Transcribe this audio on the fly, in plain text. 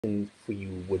for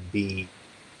you would be,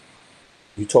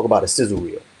 you talk about a sizzle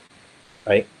reel,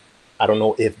 right? I don't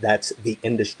know if that's the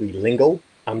industry lingo.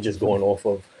 I'm just going off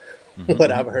of what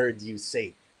I've heard you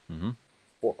say. Hmm.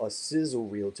 For a sizzle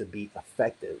reel to be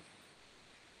effective,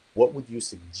 what would you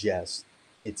suggest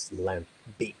its length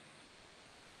be?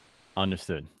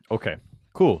 Understood. Okay,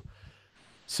 cool.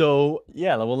 So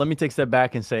yeah, well, let me take a step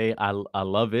back and say I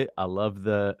love it. I love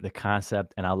the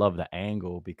concept and I love the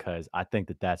angle because I think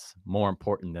that that's more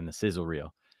important than the sizzle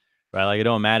reel, right? Like it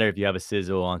don't matter if you have a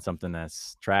sizzle on something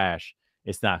that's trash,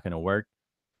 it's not going to work.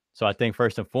 So I think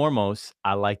first and foremost,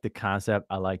 I like the concept.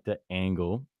 I like the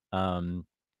angle. Um,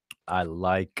 I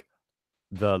like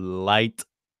the light,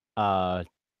 uh,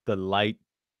 the light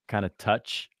kind of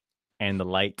touch and the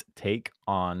light take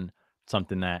on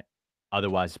something that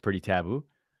otherwise is pretty taboo.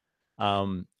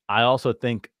 I also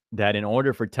think that in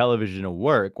order for television to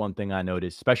work, one thing I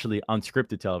noticed, especially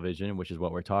unscripted television, which is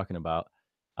what we're talking about,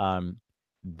 um,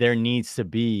 there needs to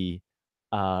be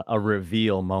a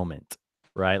reveal moment,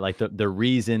 right? Like the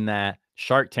reason that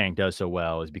Shark Tank does so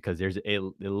well is because it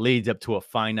leads up to a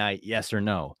finite yes or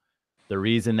no. The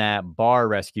reason that Bar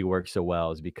Rescue works so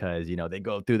well is because they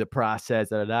go through the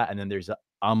process, and then there's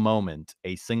a moment,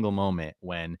 a single moment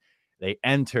when they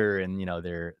enter and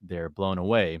they're blown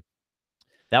away.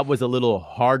 That was a little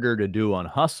harder to do on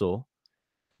Hustle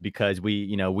because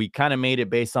we kind of made it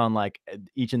based on like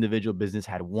each individual business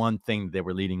had one thing they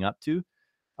were leading up to.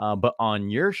 But on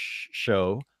your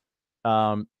show,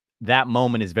 um, that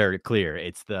moment is very clear.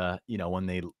 It's when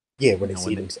they, Yeah, when they when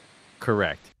see they, themselves.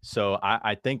 correct. So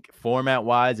I think format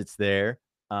wise, it's there.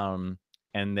 Um,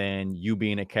 and then you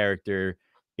being a character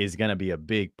is going to be a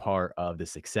big part of the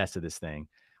success of this thing.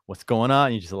 What's going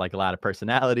on? You just like a lot of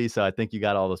personality. So I think you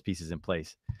got all those pieces in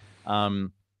place.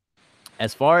 Um,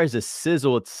 as far as a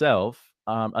sizzle itself,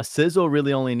 a sizzle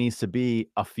really only needs to be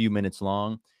a few minutes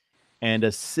long, and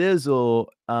a sizzle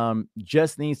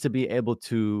just needs to be able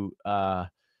to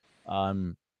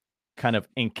um, kind of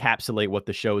encapsulate what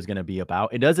the show is going to be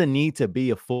about. It doesn't need to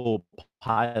be a full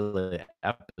pilot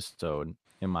episode,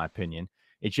 in my opinion.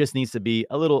 It just needs to be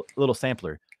a little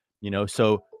sampler,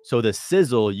 So the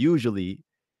sizzle usually,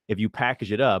 if you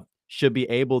package it up, should be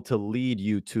able to lead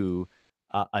you to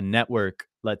a network.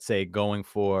 Let's say going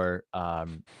for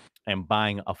and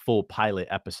buying a full pilot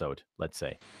episode. Let's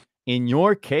say, in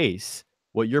your case,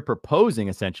 what you're proposing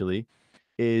essentially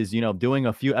is doing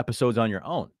a few episodes on your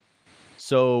own,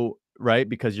 so right,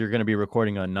 because you're gonna be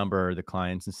recording a number of the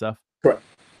clients and stuff? Correct.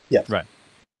 Yes. Right.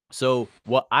 So,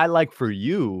 what I like for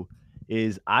you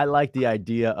is I like the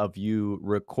idea of you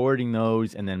recording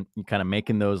those and then you kinda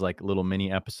making those like little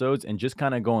mini episodes and just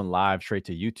kinda going live straight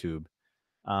to YouTube,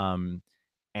 um,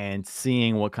 and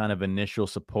seeing what kind of initial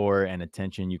support and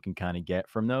attention you can kinda get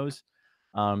from those.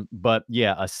 But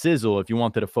yeah, a sizzle, if you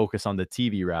wanted to focus on the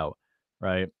TV route,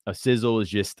 right? A sizzle is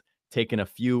just taking a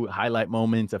few highlight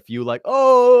moments, a few like,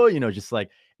 oh, just like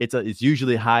it's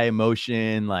usually high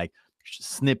emotion, like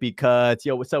snippy cuts.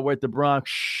 Yo, what's up? We're at the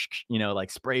Bronx, like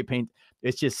spray paint.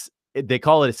 It's just they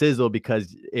call it a sizzle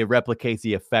because it replicates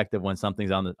the effect of when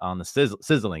something's on the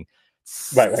sizzling.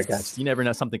 Right, right, gotcha. You never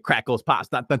know, something crackles, pops,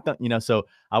 dun, dun, dun. So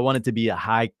I want it to be a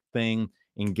high thing,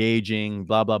 engaging,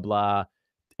 blah blah blah,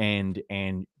 and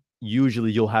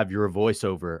usually you'll have your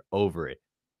voiceover over it.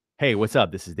 Hey, what's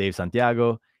up? This is Dave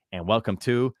Santiago, and welcome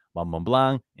to Bum Bum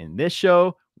Blanc. In this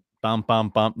show, bum bum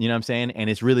bum. You know what I'm saying? And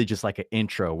it's really just like an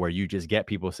intro where you just get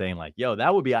people saying like, "Yo,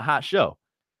 that would be a hot show."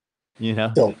 You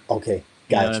know, So, okay,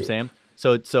 you know what got I'm you. saying?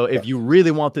 So if Yes. you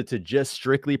really wanted to just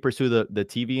strictly pursue the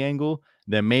TV angle,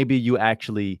 then maybe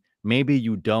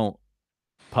you don't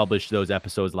publish those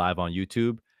episodes live on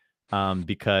YouTube,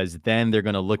 because then they're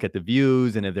gonna look at the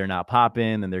views, and if they're not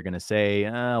popping, then they're gonna say,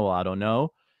 well, I don't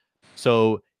know.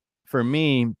 So for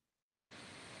me,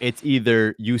 it's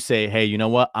either you say, hey, you know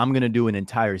what? I'm gonna do an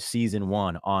entire season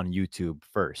one on YouTube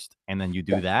first, and then you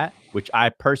do Gotcha. that, which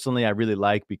I really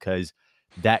like because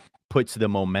that puts the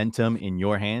momentum in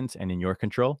your hands and in your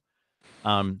control.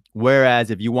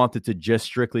 Whereas if you wanted to just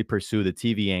strictly pursue the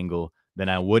TV angle, then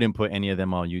I wouldn't put any of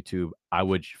them on YouTube. I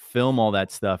would film all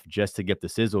that stuff just to get the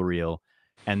sizzle reel.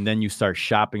 And then you start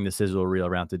shopping the sizzle reel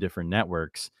around to different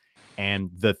networks. And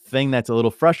the thing that's a little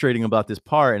frustrating about this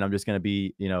part, and I'm just going to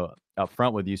be,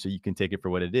 upfront with you so you can take it for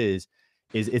what it is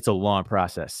it's a long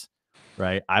process,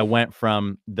 right? I went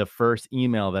from the first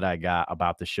email that I got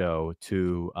about the show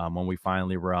to when we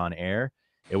finally were on air.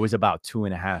 It was about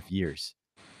 2.5 years,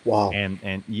 Wow.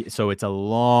 so it's a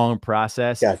long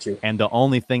process, Got you. and the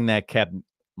only thing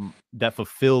that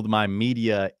fulfilled my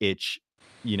media itch,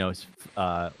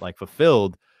 like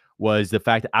fulfilled, was the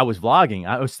fact that I was vlogging.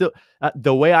 I was still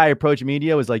the way I approach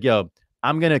media was like, yo,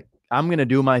 I'm gonna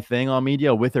do my thing on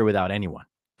media with or without anyone.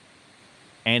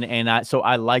 So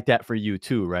I like that for you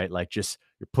too, right? Like just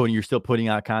you're still putting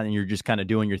out content, you're just kind of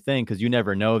doing your thing because you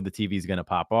never know if the TV is gonna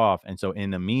pop off. And so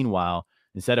in the meanwhile,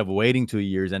 instead of waiting 2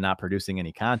 years and not producing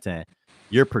any content,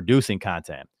 you're producing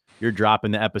content. You're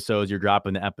dropping the episodes,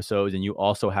 and you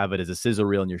also have it as a sizzle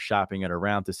reel and you're shopping it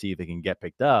around to see if it can get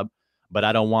picked up. But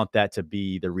I don't want that to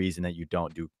be the reason that you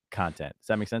don't do content. Does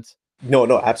that make sense? No,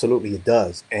 no, absolutely it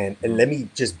does. And Mhm, let me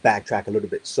just backtrack a little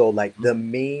bit. So like mhm. the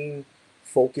main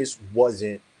focus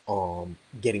wasn't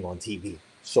getting on TV.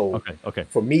 So Okay, okay.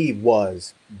 for me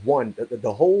was one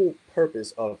the whole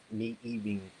purpose of me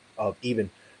even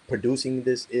producing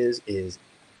this is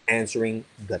answering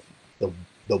the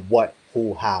the what,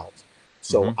 who, hows.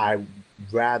 So Mhm, I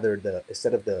rather the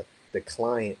instead of the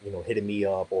client, hitting me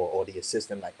up or the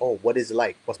assistant like, oh, what is it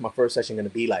like? What's my first session going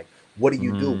to be like? What do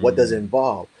you do? What does it mm,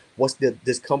 involve? What's the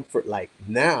discomfort like?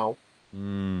 Now,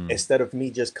 mm. instead of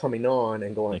me just coming on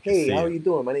and going, They can hey, see how are it. you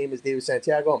doing? My name is David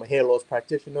Santiago. I'm a hair loss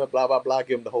practitioner, blah, blah, blah.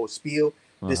 Give them the whole spiel.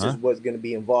 This is Uh-huh, what's going to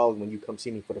be involved when you come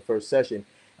see me for the first session.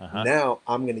 uh-huh. Now,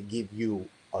 I'm going to give you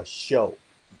a show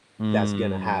that's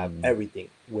going to have Mm, everything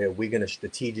where we're going to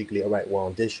strategically, all right, well,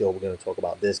 on this show, we're going to talk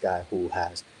about this guy who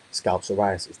has scalp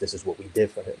psoriasis. This is what we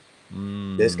did for him.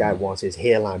 This guy mm, wants his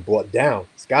hairline brought down.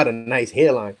 He's got a nice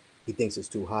hairline. He thinks it's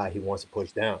too high. He wants to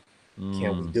push down.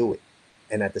 Can we mm, do it?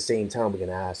 And at the same time, we're going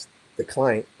to ask the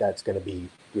client that's going to be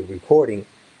recording,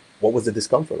 what was the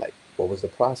discomfort like? What was the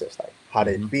process like? How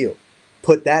did it mhm, feel?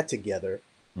 Put that together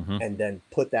mhm, and then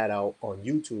put that out on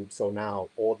YouTube. So now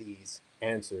all these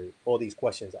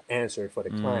questions are answered for the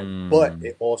client, but mm.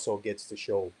 it also gets to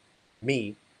show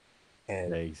me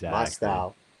and my Exactly.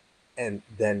 style. And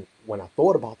then when I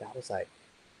thought about that, I was like,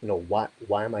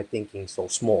 why am I thinking so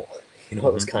small? It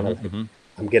was Mhm, kind mhm, of like, mhm.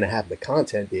 I'm gonna have the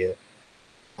content there.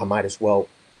 I might as well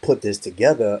put this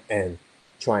together and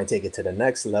try and take it to the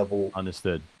next level.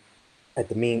 Understood. At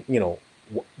the mean,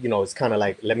 it's kind of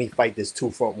like, let me fight this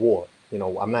two front war.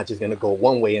 I'm not just gonna go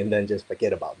one way and then just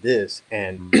forget about this.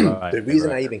 And Right, the reason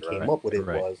right, I even came right, up with it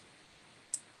right. was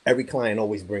every client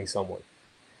always brings someone,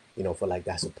 for like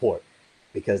that support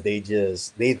because they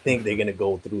think they're gonna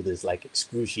go through this like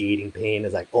excruciating pain.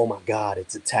 It's like, oh my God,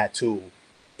 it's a tattoo.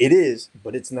 It is,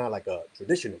 but it's not like a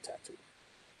traditional tattoo.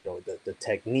 The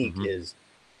technique Mhm, is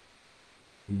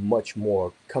much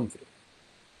more comforting.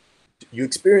 You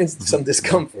experience mhm, some mhm,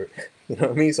 discomfort, you know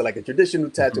what I mean? So like a traditional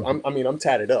tattoo, mhm, I'm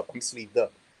tatted up, I'm sleeved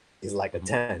up, is like a mhm.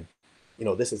 10.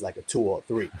 This is like a 2 or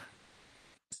 3.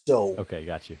 So Okay,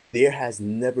 got you. there has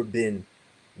never been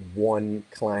one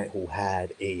client who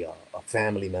had a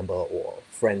family member or a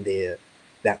friend there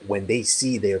that when they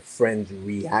see their friend's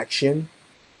reaction,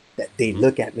 that they Mhm.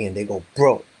 look at me and they go,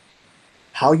 bro,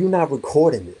 how you not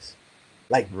recording this?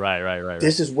 Like, Right, right, right, right.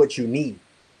 this is what you need.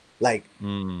 Like,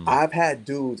 Mm. I've had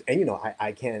dudes, and I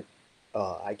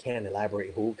can't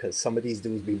elaborate who, because some of these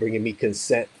dudes be bringing me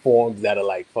consent forms that are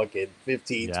like fucking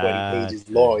 15, 20 pages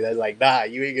Gotcha. long. That's like, nah,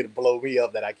 you ain't gonna blow me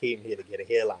up that I came here to get a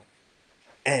hairline.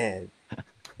 And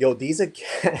yo, these are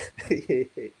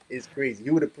it's crazy.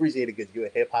 You would appreciate it because you're a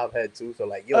hip hop head too. So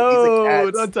like, yo, these are Oh,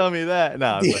 cats. don't tell me that. No,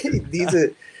 I'm playing. These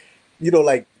are,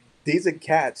 like these are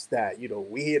cats that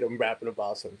we hear them rapping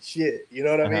about some shit. You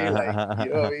know what I mean? Like, you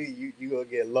know what I mean? You gonna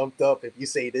get lumped up if you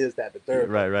say this, that, the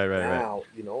third. Right, But right, right, right. now,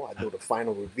 I do the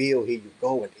final reveal. Here you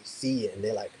go, and they see it, and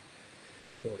they're like,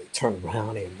 they turn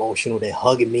around, they're emotional, they're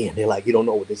hugging me, and they're like, you don't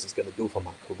know what this is gonna do for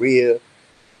my career,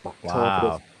 my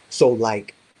confidence. Wow. So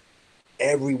like,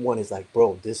 everyone is like,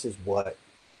 bro, this is what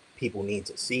people need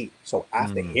to see. So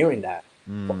after Mm, hearing that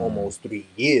for mm. almost 3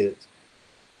 years,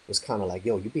 it was kind of like,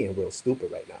 yo, you're being real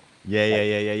stupid right now. Yeah, yeah, Like,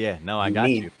 yeah, yeah, yeah. No, I you got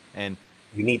need you.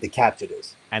 you need to capture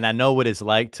this. And I know what it's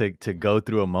like to go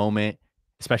through a moment,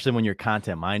 especially when you're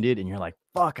content minded and you're like,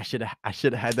 "Fuck, I should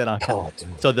have had that on." Oh,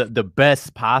 dude. So the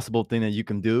best possible thing that you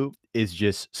can do is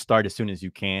just start as soon as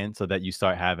you can, so that you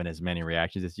start having as many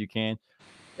reactions as you can.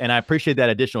 And I appreciate that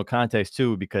additional context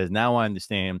too, because now I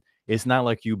understand it's not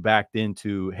like you backed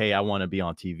into, "Hey, I want to be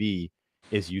on TV."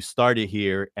 Is you started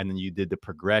here and then you did the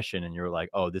progression and you're like,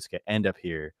 "Oh, this could end up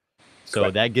here." So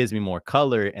Correct. that gives me more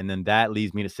color, and then that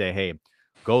leads me to say, "Hey,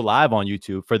 go live on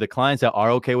YouTube." For the clients that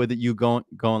are okay with it, you going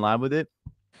live with it.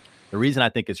 The reason I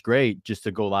think it's great just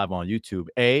to go live on YouTube,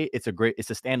 it's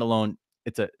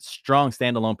a strong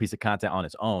standalone piece of content on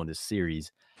its own, this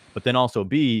series. But then also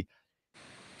B,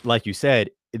 like you said,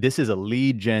 this is a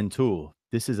lead gen tool.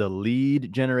 This is a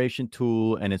lead generation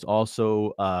tool, and it's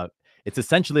also it's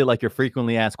essentially like your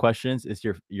frequently asked questions. It's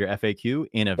your FAQ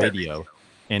in a Right. video,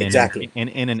 in Exactly.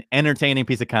 an entertaining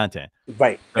piece of content.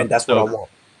 Right. So And that's what I so want.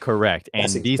 Correct. And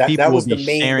these That people will was be the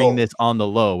main sharing goal. this on the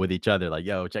low with each other, like,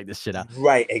 yo, check this shit out.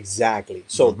 Right, exactly.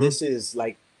 So Mhm. this is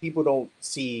like people don't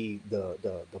see the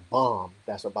bomb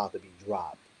that's about to be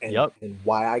dropped, Yep. and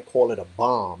why I call it a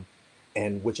bomb,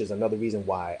 and which is another reason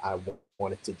why I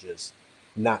wanted to just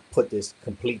not put this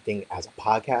complete thing as a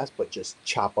podcast, but just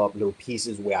chop up little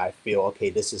pieces where I feel okay,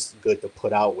 this is good to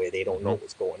put out where they don't know Mhm.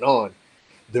 what's going on.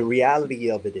 The reality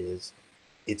of it is,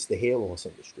 it's the hair loss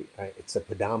industry, right? It's a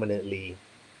predominantly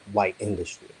white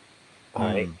industry, all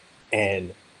right, Mm.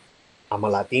 and I'm a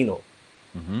Latino.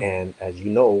 Mhm. And as you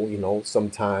know,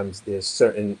 sometimes there's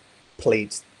certain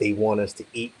plates they want us to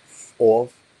eat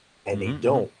off and they Mhm, mhm.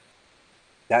 don't.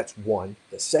 That's one.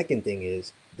 The second thing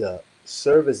is the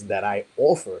service that I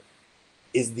offer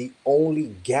is the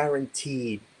only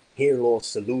guaranteed hair loss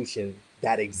solution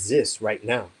that exists right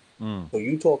now. Mm. So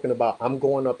you talking about I'm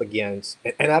going up against,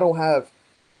 and I don't have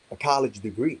a college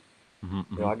degree. Mhm,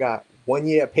 You know, mhm. I got 1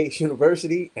 year at Pace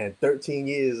University and 13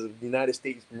 years of United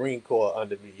States Marine Corps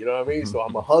under me. You know what I mean? So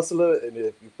I'm a hustler, and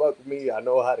if you fuck with me, I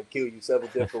know how to kill you several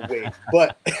different ways.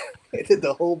 But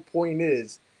the whole point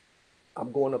is,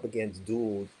 I'm going up against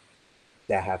dudes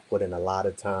that have put in a lot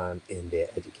of time in their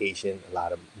education, a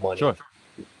lot of money, Sure.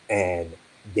 and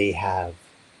they have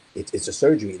it's a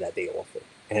surgery that they offer.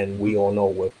 And Mhm. we all know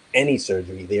with any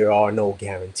surgery, there are no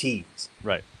guarantees.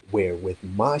 Right. Where with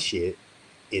my shit,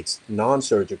 it's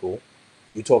non-surgical.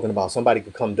 You're talking about somebody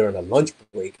could come during a lunch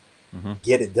break, Mhm.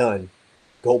 get it done,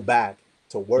 go back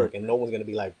to Mm. work, and no one's gonna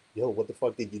be like, "Yo, what the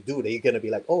fuck did you do?" They're gonna be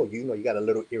like, "Oh, you know, you got a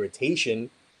little irritation,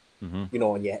 Mhm. you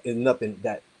know, and yeah, and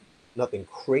nothing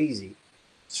crazy."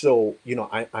 So you know,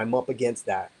 I'm up against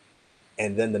that,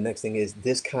 and then the next thing is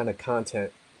this kind of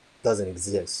content doesn't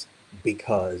exist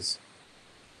because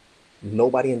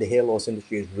nobody in the hair loss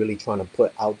industry is really trying to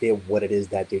put out there what it is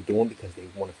that they're doing because they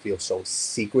want to feel so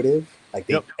secretive. Like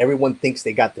Yep. everyone thinks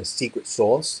they got the secret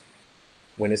sauce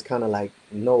when it's kind of like,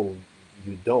 no,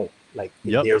 you don't. Like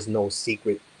Yep. there's no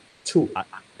secret to it. I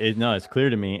no, it's clear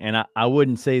to me, and I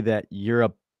wouldn't say that you're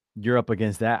up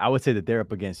against that. I would say that they're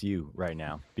up against you right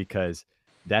now because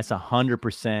that's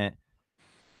 100%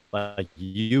 like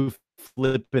you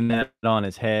flipping that on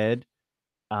his head.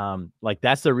 Like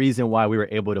that's the reason why we were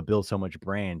able to build so much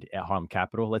brand at Harlem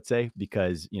Capital, let's say,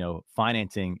 because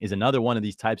financing is another one of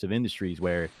these types of industries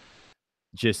where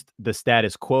just the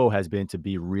status quo has been to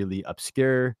be really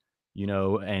obscure,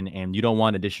 and you don't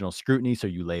want additional scrutiny, so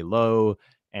you lay low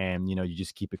and you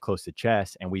just keep it close to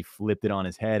chest. And we flipped it on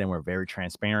his head and we're very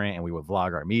transparent and we would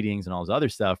vlog our meetings and all this other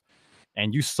stuff.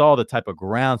 And you saw the type of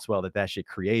groundswell that shit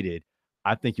created.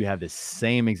 I think you have the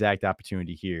same exact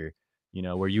opportunity here,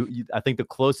 where I think the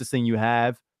closest thing you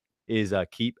have is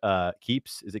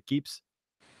keeps, is it keeps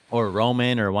or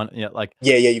Roman or one, like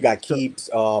Yeah, yeah, you got so Keeps,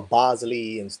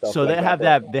 Bosley, and stuff so like they that.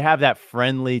 have But that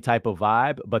friendly type of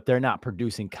vibe, but they're not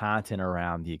producing content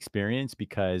around the experience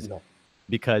no,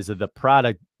 because of the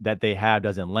product that they have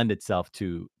doesn't lend itself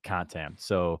to content.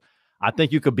 So I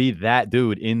think you could be that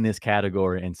dude in this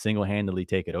category and single-handedly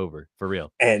take it over for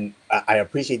real. and I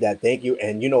appreciate that. Thank you.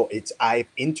 And you know, it's I've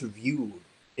interviewed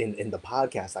in the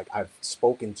podcast, like I've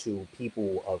spoken to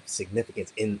people of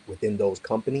significance in within those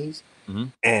companies,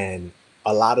 Mhm. and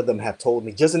a lot of them have told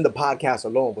me just in the podcast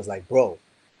alone was like, bro,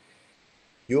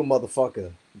 you a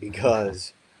motherfucker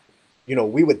because you know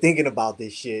we were thinking about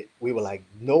this shit. We were like,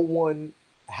 no one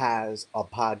has a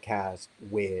podcast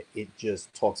where it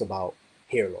just talks about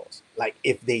hair loss. Like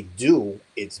if they do,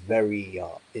 it's very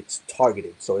it's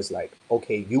targeted. So it's like,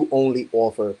 okay, you only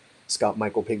offer scalp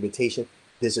micropigmentation.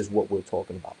 This is what we're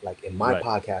talking about. Like in my Right.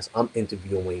 podcast, I'm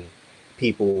interviewing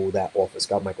people that offer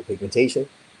scalp micropigmentation,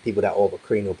 people that offer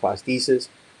cranial prosthesis,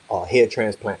 hair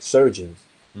transplant surgeons.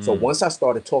 So Mm. once I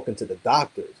started talking to the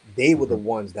doctors, they were the Mhm.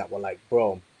 ones that were like,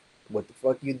 bro, what the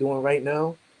fuck you doing right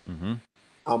now? Mhm.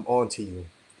 I'm on to you.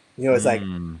 You know, it's like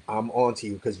Mm. I'm on to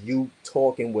you because you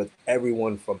talking with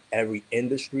everyone from every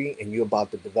industry and you're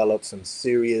about to develop some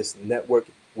serious network,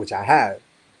 which I have.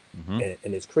 Mhm.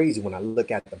 And it's crazy when I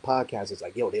look at the podcast, it's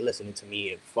like, yo, they're listening to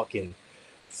me in fucking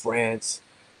France,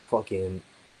 fucking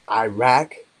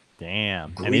Iraq,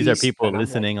 Damn. And these are Greece. people And I'm like,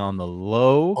 listening on the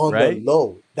low, on the right? low.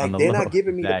 On Like the they're low. not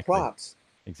giving me the Exactly. props,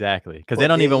 Exactly. Because they but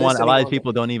don't they're even want a listening lot of on the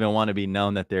people don't even wanna be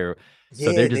known that so they're yeah,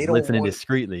 just they don't listening want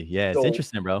discreetly. Yeah, it's so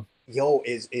interesting, bro. yo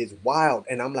is wild.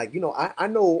 And I'm like, you know, I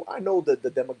know that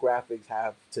the demographics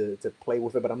have to play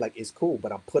with it, but I'm like, it's cool,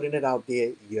 but I'm putting it out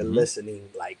there, you're Mhm. listening,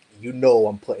 like you know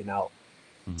I'm putting out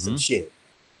some Mhm. shit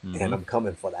and Mhm. I'm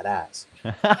coming for that ass.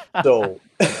 So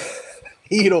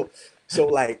you know, so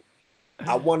like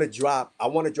I want to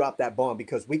drop that bomb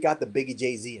because we got the Biggie,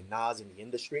 Jay-Z, and Nas in the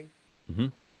industry.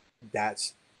 Mhm.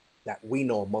 That's that we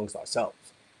know amongst ourselves.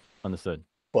 Understood.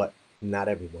 but not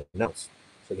everyone else.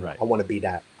 So Right. I want to be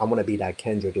that. I want to be that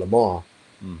Kendrick Lamar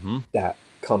Mhm. that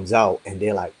comes out and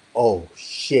they're like, oh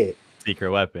shit,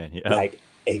 Secret weapon. Yep. like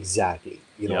exactly.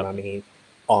 You know what Yep. I mean?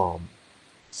 Um,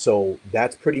 so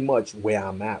that's pretty much where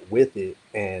I'm at with it,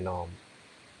 and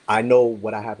I know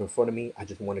what I have in front of me. I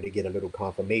just wanted to get a little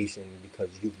confirmation because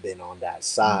you've been on that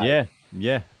side. Yeah.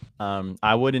 Yeah.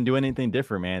 I wouldn't do anything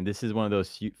different, man. This is one of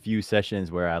those few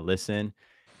sessions where I listen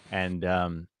and,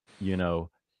 you know,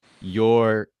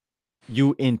 you're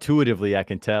you intuitively, I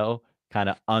can tell,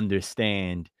 kinda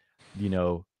understand,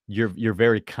 you're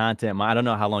very I don't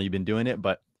know how long you've been doing it,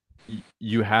 but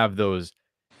you have those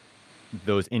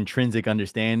intrinsic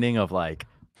understanding of, like,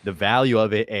 the value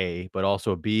of it, A, but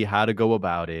also B, how to go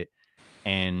about it.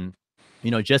 And,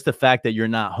 just the fact that you're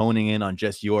not honing in on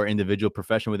just your individual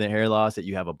profession within hair loss, that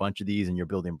you have a bunch of these and you're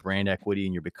building brand equity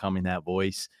and you're becoming that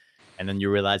voice. And then you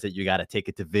realize that you got to take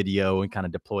it to video and kind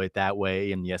of deploy it that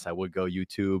way. And yes, I would go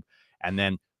YouTube. And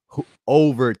then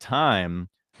over time,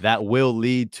 that will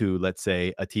lead to, let's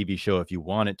say, a TV show if you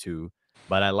want it to.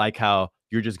 But I like how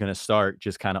you're just going to start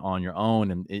just kind of on your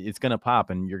own and it's going to pop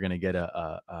and you're going to get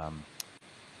a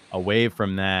away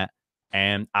from that.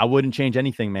 And I wouldn't change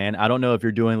anything, man. I don't know if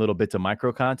you're doing little bits of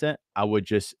micro content. I would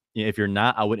just, if you're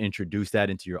not, I would introduce that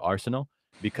into your arsenal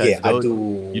Yeah, because I those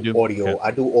you do do. Okay. audio.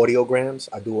 I do audiograms.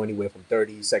 I do anywhere from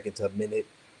 30 seconds to a minute.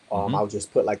 Hmm. I'll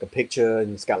just put like a picture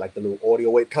and it's got like the little audio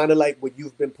wave, kind of like what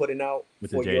you've been putting out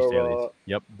With the for JH dailies.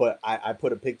 Yep. but I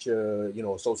put a picture,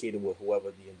 associated with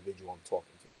whoever the individual I'm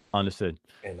talking Understood.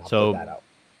 to, and I'll put So that out.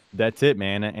 that's it,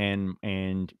 man.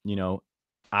 And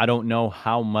I don't know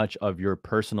how much of your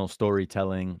personal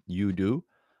storytelling you do.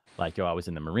 Like, yo, I was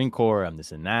in the Marine Corps. I'm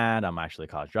this and that. I'm actually a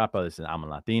college dropout. This and I'm a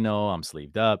Latino. I'm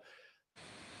sleeved up.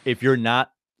 If you're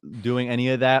not doing any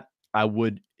of that, I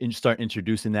would start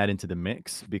introducing that into the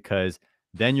mix because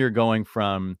then you're going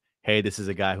from, hey, this is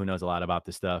a guy who knows a lot about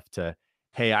this stuff to,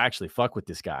 hey, I actually fuck with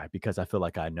this guy because I feel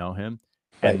like I know him.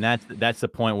 Right. And that's the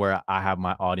point where I have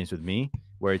my audience with me,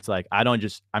 where it's like I don't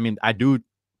just I mean, I do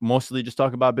mostly just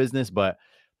talk about business, but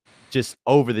just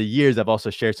over the years, I've also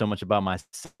shared so much about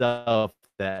myself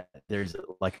that there's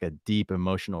like a deep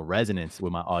emotional resonance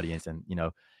with my audience. And,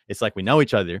 it's like we know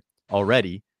each other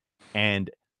already. And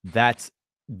that's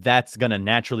that's gonna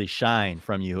naturally shine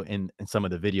from you in some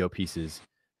of the video pieces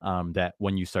that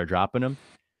when you start dropping them.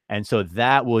 And so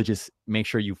that will just make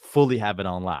sure you fully have it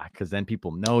on lock because then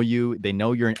people know you, they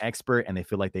know you're an expert and they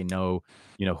feel like they know,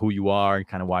 who you are and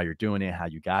kind of why you're doing it, how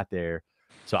you got there.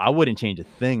 So I wouldn't change a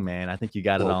thing, man. I think you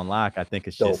got it Dope. on lock. I think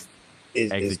it's Dope. just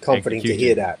Is comforting to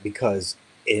hear execution. that because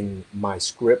in my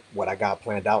script, what I got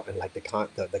planned out and like the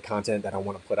content that I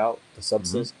want to put out, the Mhm,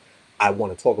 substance, I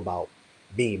want to talk about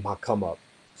being my come up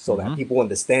so that mhm. people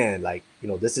understand like,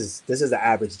 this is the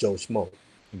average Joe Schmo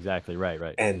Exactly, right,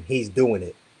 right. and he's doing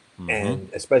it. Mhm, And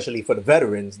especially for the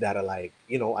veterans that are like,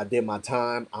 I did my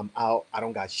time, I'm out, I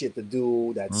don't got shit to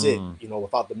do, that's it. mm,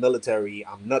 Without the military,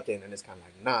 I'm nothing. And it's kind of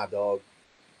like, nah, dog,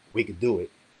 we could do it.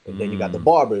 And then you got the mm.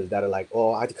 barbers that are like,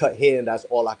 oh, I cut hair and that's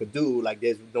all I could do. Like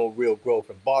there's no real growth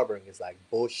in barbering. It's like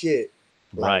bullshit.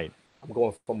 Like Right. I'm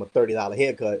going from a $30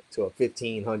 haircut to a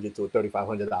 $1,500 to a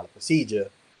 $3,500 procedure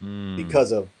Mm,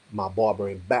 because of my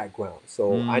barbering background.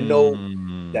 So I know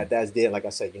that mm. that's there. Like I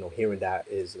said, hearing that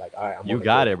is like, all right, I'm You on a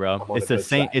got good, it, bro. I'm on a It's the good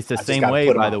same track. it's the I just same got to way,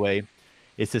 put them by the out. way.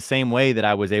 It's the same way that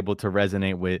I was able to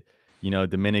resonate with,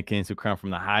 Dominicans who come from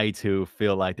the heights who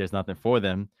feel like there's nothing for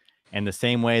them. And the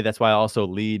same way, that's why I also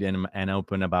lead and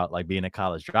open about like being a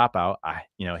college dropout. I,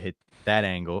 hit that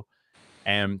angle.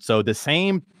 And so the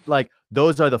same, like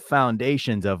those are the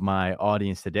foundations of my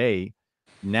audience today.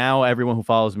 Now everyone who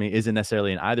follows me isn't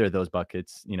necessarily in either of those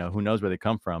buckets. Who knows where they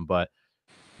come from, but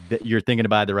you're thinking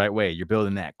about it the right way. You're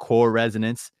building that core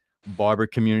resonance, barber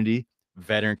community,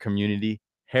 veteran community,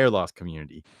 hair loss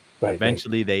community. Right, right.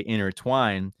 Eventually they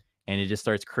intertwine and it just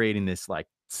starts creating this like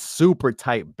super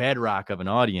tight bedrock of an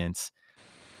audience.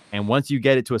 And once you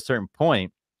get it to a certain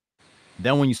point,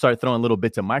 then when you start throwing little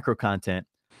bits of micro content,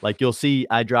 like you'll see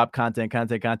I drop content,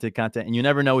 and you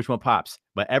never know which one pops.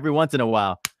 But every once in a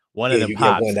while, one of Yeah, them you get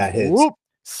one pops, that hits. whoop,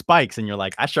 spikes, and you're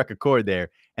like, I struck a chord there.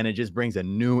 And it just brings a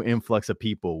new influx of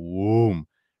people, whoom,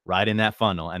 right in that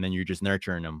funnel. And then you're just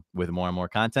nurturing them with more and more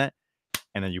content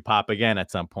and then you pop again at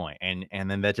some point, and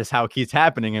then that's just how it keeps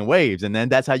happening in waves, and then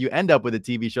that's how you end up with a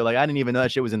TV show. Like I didn't even know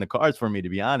that shit was in the cards for me, to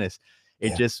be honest.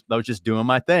 Yeah, I was just doing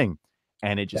my thing,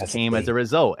 and it just that's came as a a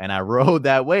result, and I rode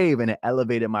that wave, and it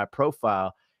elevated my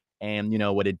profile, and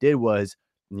what it did was,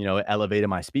 it elevated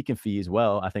my speaking fee as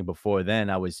well. I think before then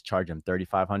I was charging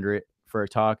 3,500 for a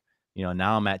talk.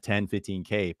 Now I'm at 10,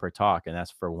 15K per talk, and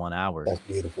that's for 1 hour. That's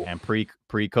beautiful. And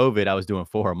pre-COVID, I was doing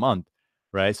 4 a month,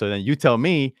 right? So then you tell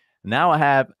me, now I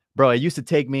have, bro, I used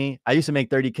to make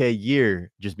 30K a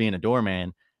year just being a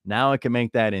doorman. Now I can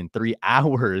make that in 3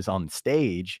 hours on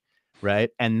stage, right?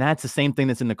 And that's the same thing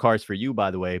that's in the cards for you,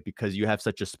 by the way, because you have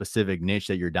such a specific niche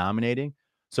that you're dominating.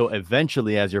 So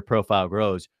eventually, as your profile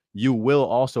grows, you will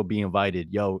also be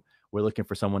invited. Yo, we're looking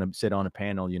for someone to sit on a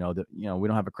panel. We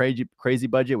don't have a crazy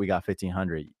budget. We got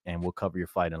 1,500, and we'll cover your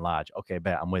flight and lodge. Okay,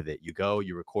 bet, I'm with it. You go,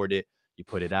 you record it, you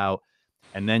put it out,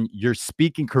 and then your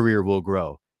speaking career will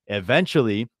grow.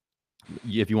 Eventually,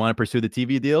 if you want to pursue the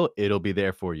TV deal, it'll be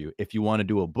there for you. If you want to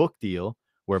do a book deal,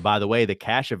 where, by the way, the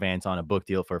cash advance on a book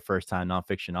deal for a first-time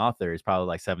nonfiction author is probably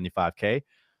like 75K.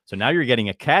 So now you're getting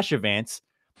a cash advance.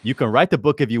 You can write the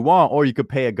book if you want, or you could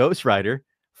pay a ghostwriter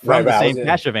Right, from the right. I was same in.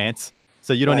 cash advance.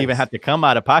 So you don't even Nice. have to come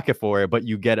out of pocket for it, but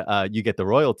you get the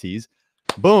royalties.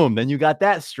 Boom, then you got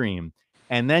that stream.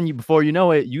 And then before you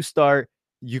know it,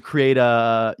 you create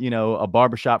a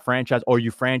barbershop franchise, or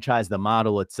you franchise the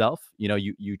model itself.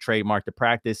 You trademark the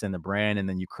practice and the brand, and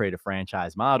then you create a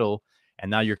franchise model,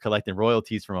 and now you're collecting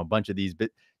royalties from a bunch of these,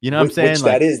 but what I'm saying? Which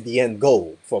that Like, is the end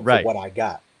goal for right. what I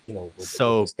got, with the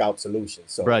So, scalp solution.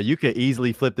 bro, So you could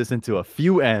easily flip this into a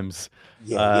few M's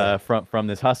yeah, yeah. from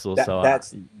this hustle. That So,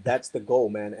 that's that's the goal,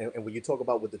 man. And when you talk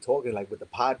about with the talking, like with the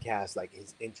podcast, like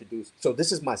it's introduced. So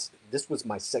this was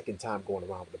my second time going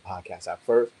around with the podcast. At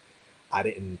first, I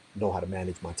didn't know how to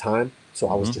manage my time. So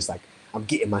I was mhm. just like, I'm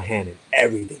getting my hand in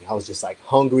everything. I was just like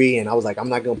hungry, and I was like, I'm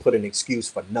not gonna put an excuse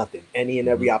for nothing. Any and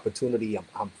every Mhm. opportunity,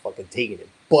 I'm fucking taking it.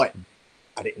 But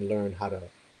I didn't learn how to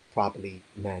properly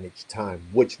manage time,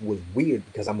 which was weird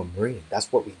because I'm a Marine.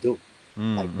 That's what we do.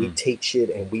 Like we Mm. take shit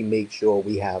and we make sure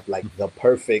we have like the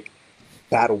perfect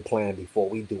battle plan before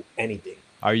we do anything.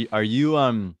 Are you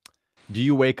do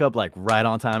you wake up like right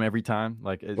on time every time?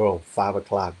 Like, Bro, 5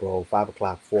 o'clock, bro. 5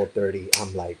 o'clock, 4:30.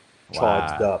 I'm like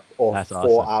charged wow, up off that's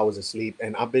 4 awesome. hours of sleep.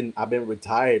 And I've been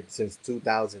retired since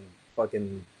 2000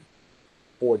 fucking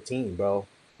 14, bro.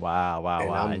 Wow, wow, And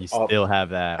wow. I'm And you up still have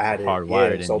that at it. Yeah.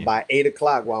 hardwired in So you. by 8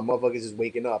 o'clock, while motherfuckers is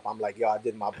waking up, I'm like, yo, I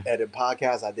did my edit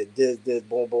podcast. I did this,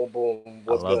 boom, boom, boom. I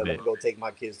What's love good? Let it. me go take my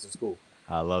kids to school.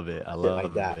 I love it. I Shit like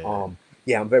love that. it.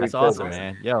 Yeah, I'm very That's awesome,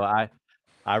 programmed. man. Yo,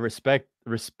 I respect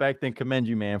and commend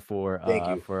you, man, Thank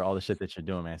you. for all the shit that you're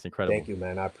doing, man. It's Thank incredible. you,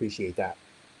 man. I appreciate that.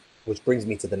 Which brings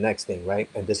me to the next thing, right?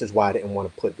 And this is why I didn't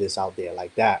want to put this out there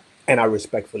like that. And I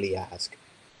respectfully ask,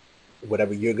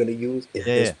 whatever you're going to use is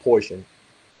Yeah, this yeah. portion.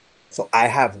 So I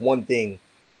have one thing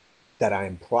that I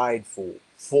am prideful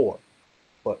for,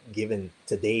 but given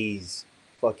today's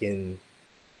fucking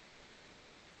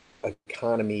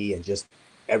economy and just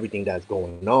everything that's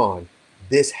going on,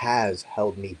 this has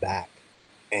held me back.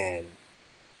 And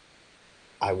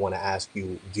I want to ask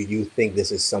you, do you think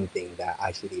this is something that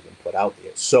I should even put out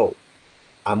there? So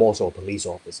I'm also a police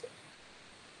officer.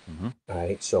 Mhm. All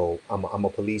right. So I'm a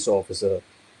police officer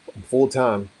full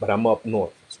time, but I'm up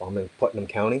north. So I'm in Putnam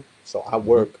County. So I Mhm.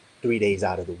 work 3 days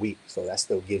out of the week. So that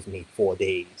still gives me 4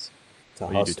 days to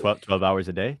Well, you do hustle. 12 hours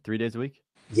a day, 3 days a week?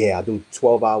 Yeah, I do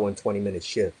 12-hour and 20-minute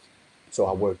shift. So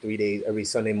I Mhm. work 3 days every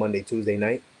Sunday, Monday, Tuesday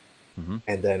night, Mhm.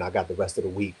 and then I got the rest of the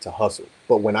week to hustle.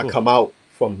 But Cool. when I come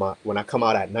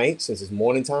out at night, since it's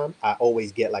morning time, I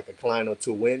always get like a client or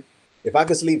two in. If I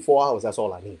could sleep 4 hours, that's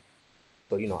all I need.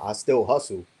 So I still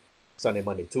hustle Sunday,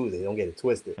 Monday, Tuesday. Don't get it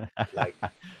twisted. Like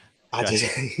I just,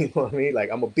 Gotcha. you know what I mean? Like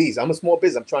I'm a beast. I'm a small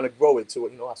business. I'm trying to grow it to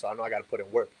it, so I know I got to put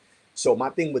in work. So my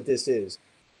thing with this is,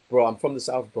 bro, I'm from the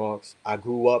South Bronx. I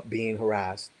grew up being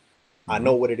harassed. I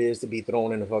know Mhm. what it is to be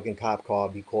thrown in a fucking cop car,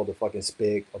 be called a fucking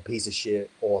spick, a piece of shit,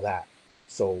 all that.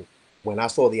 So when I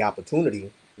saw the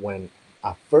opportunity, when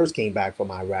I first came back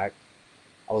from Iraq,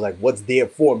 I was like, what's there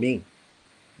for me?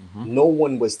 Mhm. No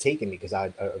one was taking me because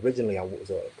I originally I was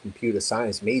a computer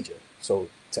science major. So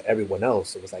to everyone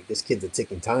else, it was like this kid's a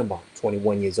ticking time bomb.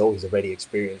 21 years old, he's already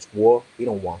experienced war. We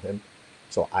don't want him.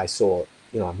 So I saw,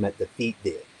 I met defeat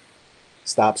there.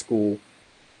 Stopped school,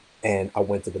 and I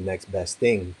went to the next best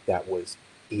thing that was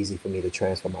easy for me to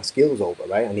transfer my skills over,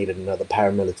 right? I needed another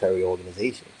paramilitary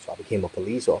organization. So I became a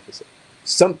police officer.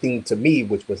 Something to me,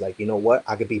 which was like, you know what?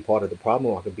 I could be part of the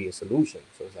problem, or I could be a solution.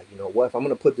 So it's like, you know what? If I'm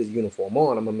going to put this uniform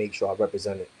on, I'm going to make sure I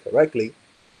represent it correctly,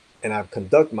 and I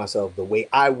conduct myself the way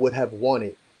I would have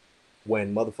wanted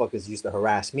when motherfuckers used to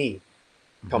harass me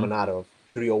Mhm. coming out of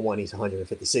 301 East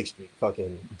 156th Street,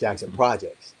 fucking Jackson Mhm.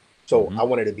 Projects. So I Mhm.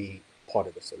 wanted to be part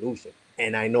of the solution.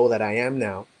 And I know that I am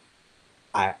now.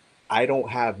 I I don't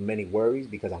have many worries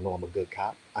because I know I'm a good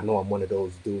cop. I know I'm one of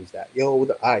those dudes that, yo, all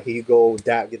right, here you go,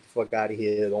 dad, get the fuck out of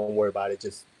here. Don't worry about it.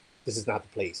 Just this is not the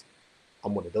place.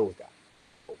 I'm one of those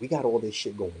guys. but we got all this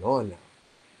shit going on now.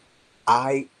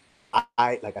 I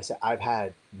like I said, I've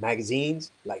had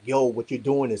magazines like, yo, what you're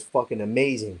doing is fucking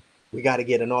amazing. We got to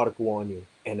get an article on you.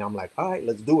 And I'm like, all right,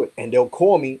 let's do it. And they'll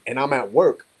call me and I'm at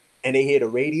work and they hear the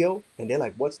radio and they're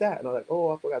like, what's that? And I'm like,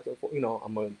 oh, I forgot to,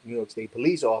 I'm a New York State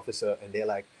police officer. And they're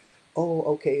like, oh,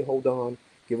 okay, hold on.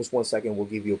 Give us 1 second. We'll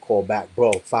give you a call back.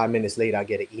 Bro, 5 minutes later, I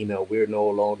get an email. We're no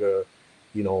longer,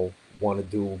 want to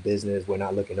do business. We're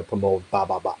not looking to promote, blah,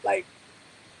 blah, blah. Like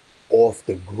off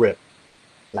the grip,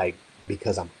 like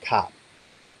because I'm a cop.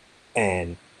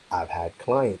 And I've had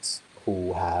clients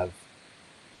who have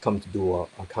come to do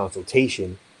a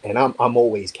consultation, and I'm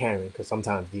always carrying because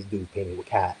sometimes these dudes pay me with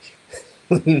cash.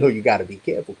 You got to be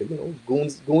careful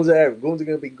because goons are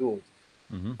gonna be goons.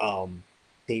 Mhm. Um,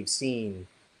 they've seen,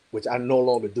 which I no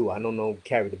longer do. I don't know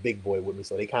carry the big boy with me,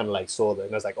 so they kind of like saw that,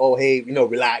 and I was like, oh hey,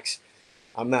 relax.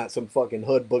 I'm not some fucking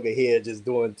hood booger here just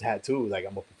doing tattoos. Like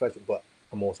I'm a professional, but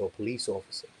I'm also a police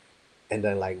officer. And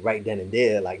then like right then and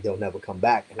there, like they'll never come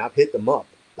back. And I've hit them up.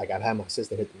 Like I've had my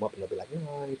sister hit them up and they'll be like, no,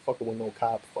 I ain't fucking with no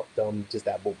cop, fuck them, just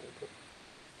that boom, boom, boom.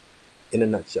 In a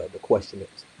nutshell, the question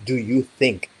is, do you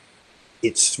think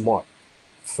it's smart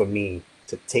for me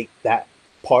to take that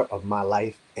part of my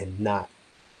life and not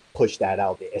push that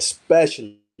out there,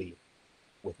 especially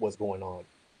with what's going on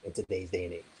in today's day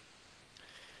and age?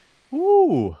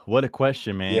 Ooh, what a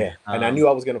question, man. Yeah. And I knew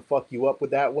I was gonna fuck you up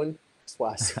with that one. That's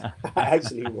why I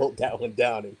actually wrote that one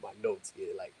down in my notes here.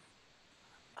 Like,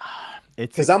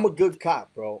 It's because I'm a good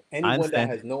cop, bro. I Anyone that understand.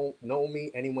 has known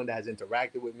me, anyone that has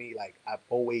interacted with me, like I've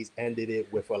always ended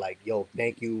it with a like, "Yo,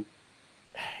 thank you."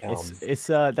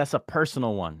 That's a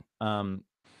personal one.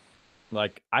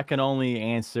 Like I can only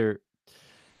answer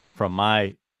from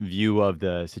my view of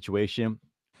the situation.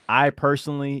 I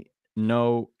personally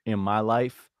know in my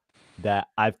life that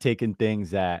I've taken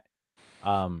things that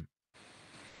um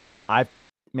I've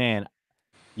man,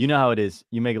 you know how it is.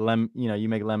 You make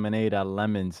lemonade out of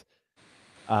lemons.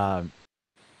 Um,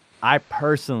 I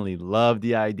personally love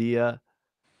the idea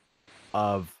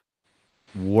of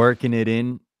working it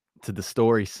in to the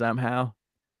story somehow,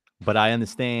 but I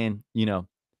understand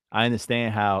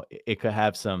how it could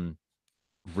have some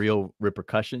real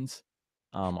repercussions,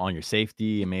 on your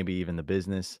safety and maybe even the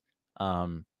business.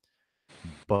 Um,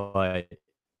 but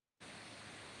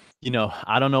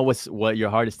I don't know what your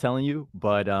heart is telling you,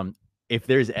 but if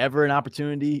there's ever an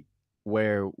opportunity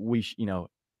where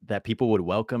that people would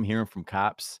welcome hearing from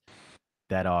cops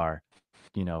that are,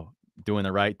 you know, doing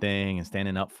the right thing and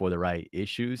standing up for the right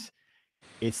issues,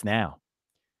 it's now.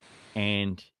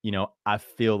 And I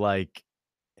feel like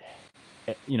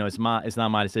it's not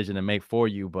my decision to make for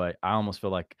you, but I almost feel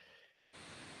like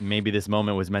maybe this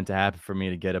moment was meant to happen for me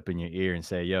to get up in your ear and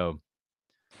say, "Yo,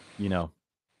 you know,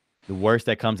 the worst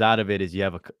that comes out of it is you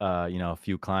have a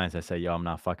few clients that say, 'Yo, I'm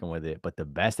not fucking with it.' But the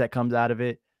best that comes out of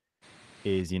it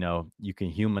is, you can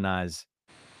humanize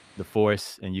the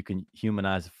force and you can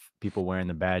humanize people wearing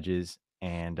the badges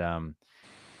and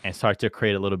start to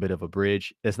create a little bit of a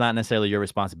bridge. It's not necessarily your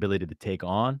responsibility to take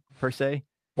on per se,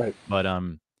 Right. but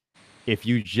if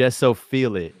you just so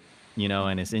feel it,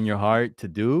 and it's in your heart to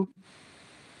do,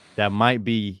 that might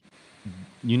be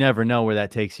you never know where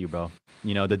that takes you, bro.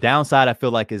 The downside I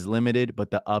feel like is limited,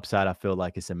 but the upside I feel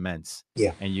like is immense.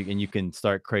 Yeah. And you can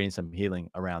start creating some healing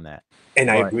around that. And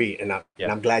I But agree. And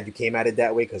yeah. I'm glad you came at it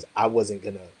that way because I wasn't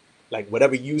gonna like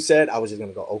whatever you said. I was just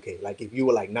gonna go okay. Like if you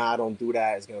were like, nah, don't do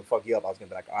that. It's gonna fuck you up. I was gonna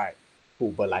be like, all right,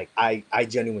 cool. But like I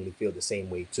genuinely feel the same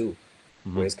way too,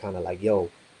 where Mhm, it's kind of like, yo,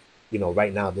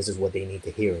 right now this is what they need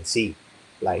to hear and see,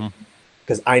 like mhm,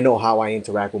 because I know how I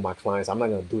interact with my clients. I'm not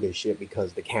gonna do this shit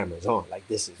because the camera's on. Like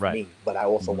this is right, me. But I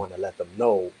also mhm, want to let them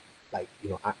know, like,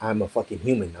 I'm a fucking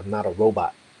human. I'm not a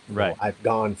robot. right, I've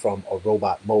gone from a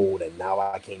robot mode and now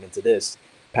I came into this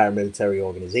paramilitary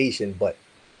organization, but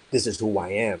this is who I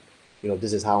am.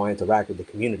 This is how I interact with the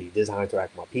community. This is how I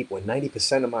interact with my people. And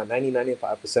 90% of my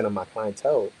 95% of my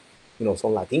clientele,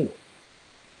 son Latino.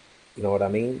 You know what I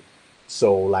mean?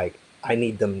 So like I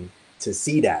need them to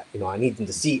see that. I need them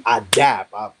to see I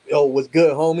adapt. Yo, what's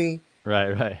good, homie? right,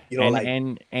 right. Like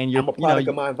And you're I'm a product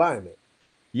of my environment.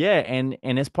 yeah, and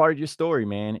it's part of your story,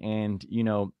 man. And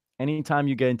anytime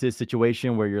you get into a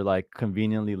situation where you're like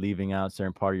conveniently leaving out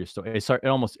certain part of your story,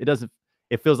 it doesn't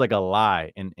it feels like a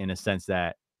lie in a sense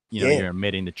that Yeah. you're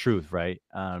admitting the truth, right?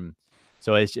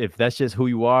 So if that's just who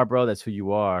you are, bro, that's who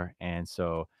you are. And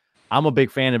so I'm a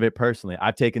big fan of it personally.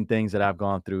 I've taken things that I've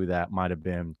gone through that might have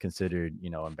been considered,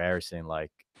 embarrassing,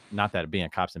 like not that being a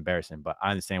cop's embarrassing, but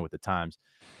I understand with the times.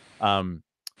 Um,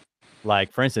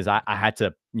 like, for instance, I had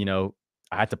to,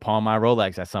 I had to pawn my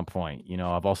Rolex at some point.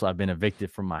 I've been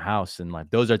evicted from my house, and like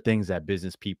those are things that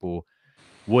business people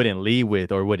wouldn't lead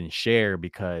with or wouldn't share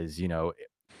because,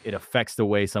 it affects the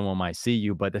way someone might see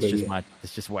you. But Yeah, yeah,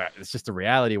 it's just the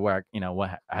reality where,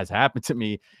 what has happened to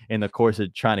me in the course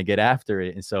of trying to get after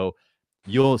it. And so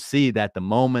you'll see that the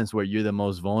moments where you're the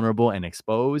most vulnerable and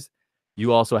exposed,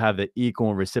 you also have the equal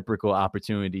and reciprocal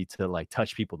opportunity to like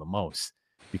touch people the most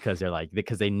because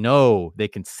because they know they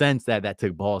can sense that that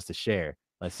took balls to share,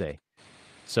 let's say.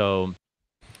 So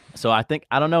I think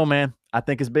I don't know, man. I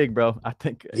think it's big, bro. I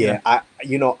think, yeah.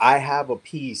 I have a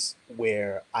piece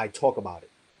where I talk about it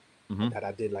mhm. that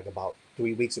I did like about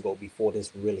 3 weeks ago before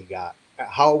this really got.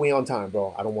 How are we on time,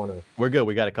 bro? I don't want We're good.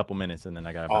 We got a couple minutes and then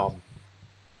I gotta to. bounce.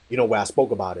 Where I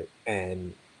spoke about it,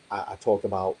 and I talked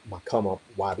about my come up,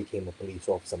 why I became a police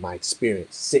officer, my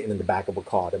experience sitting in the back of a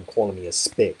car, them calling me a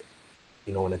spick.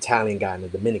 An Italian guy and a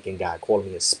Dominican guy calling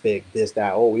me a spick, this,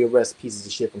 that. Oh, we arrest pieces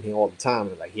of shit from here all the time.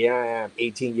 And like, here I am,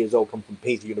 18 years old, come from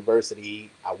Pace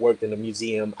University. I worked in a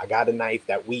museum. I got a knife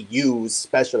that we use,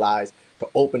 specialized to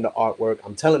open the artwork.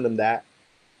 I'm telling them that.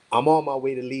 I'm on my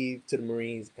way to leave to the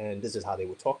Marines, and this is how they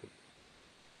were talking.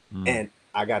 Mm, And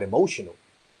I got emotional,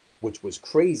 which was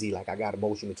crazy. Like, I got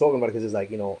emotional talking about it because it's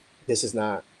like, this is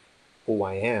not who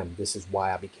I am. This is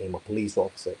why I became a police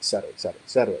officer, et cetera, et cetera, et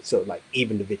cetera. So like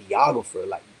even the videographer,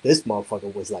 like this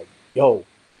motherfucker was like, yo,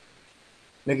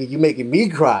 nigga, you making me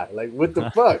cry. Like, what the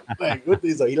fuck? Like, what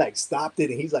this? So he like stopped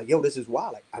it and he's like, yo, this is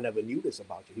wild. Like, I never knew this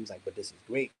about you. He was like, but this is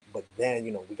great. But then,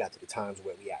 we got to the times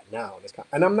where we at now. And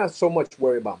and I'm not so much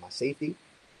worried about my safety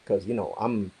because,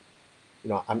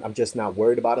 I'm just not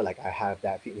worried about it. Like I have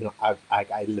that,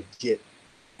 I legit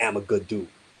am a good dude.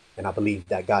 And I believe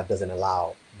that God doesn't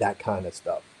allow that kind of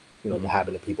stuff, to mhm.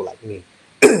 happen to people like me.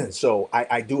 So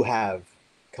I do have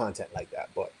content like that,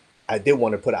 but I did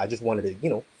want to I just wanted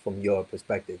to, from your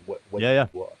perspective, what Yeah, yeah.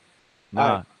 you are. All right.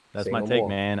 Nah, that's Say my no take, more.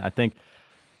 man. I think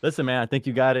listen, man, I think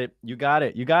you got it. You got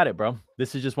it. You got it, bro.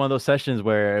 This is just one of those sessions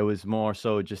where it was more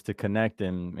so just to connect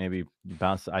and maybe you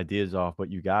bounce the ideas off, but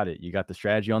you got it. You got the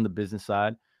strategy on the business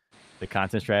side, the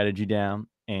content strategy down,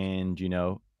 and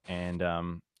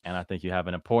and I think you have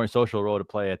an important social role to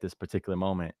play at this particular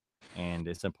moment. And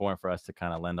it's important for us to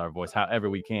kind of lend our voice however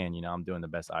we can. I'm doing the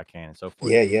best I can and so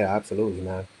forth. Yeah, yeah, absolutely,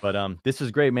 man. But this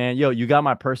is great, man. Yo, you got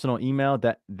my personal email.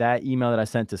 That email that I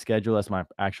sent to schedule, that's my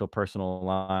actual personal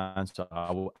line.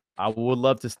 So I would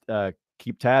love to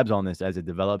keep tabs on this as it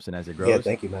develops and as it Yeah, grows.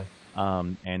 thank you, man.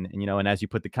 And as you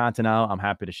put the content out, I'm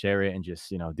happy to share it and just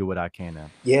do what I can to.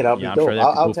 Yeah, that'll be Yeah, I'm sure dope. there's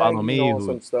I'll people who tag follow you, me on who.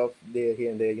 some stuff there,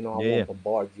 here and there. I Yeah, yeah. won't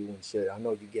bombard you and shit. I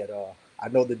know you get I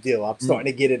know the deal. I'm N-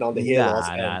 starting to get it on the hair loss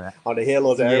Nah, and nah, nah. on the hair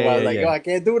loss, and Yeah, everybody's yeah, like, yo, yeah. I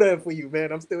can't do that for you,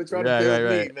 man. I'm still trying to Right, build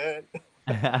right,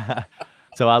 me, man. right.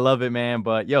 So I love it, man.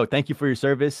 But yo, thank you for your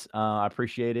service. I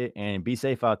appreciate it, and be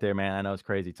safe out there, man. I know it's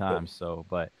crazy Yo, times. So,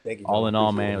 but thank you, man. all I in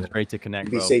all, appreciate man, it, it was man. great to You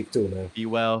connect, be bro. safe too, man. Be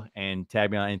well and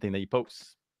tag me on anything that you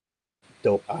post.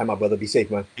 Dope. All right, my brother. Be safe,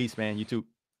 man. Peace, man. You too.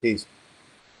 Peace.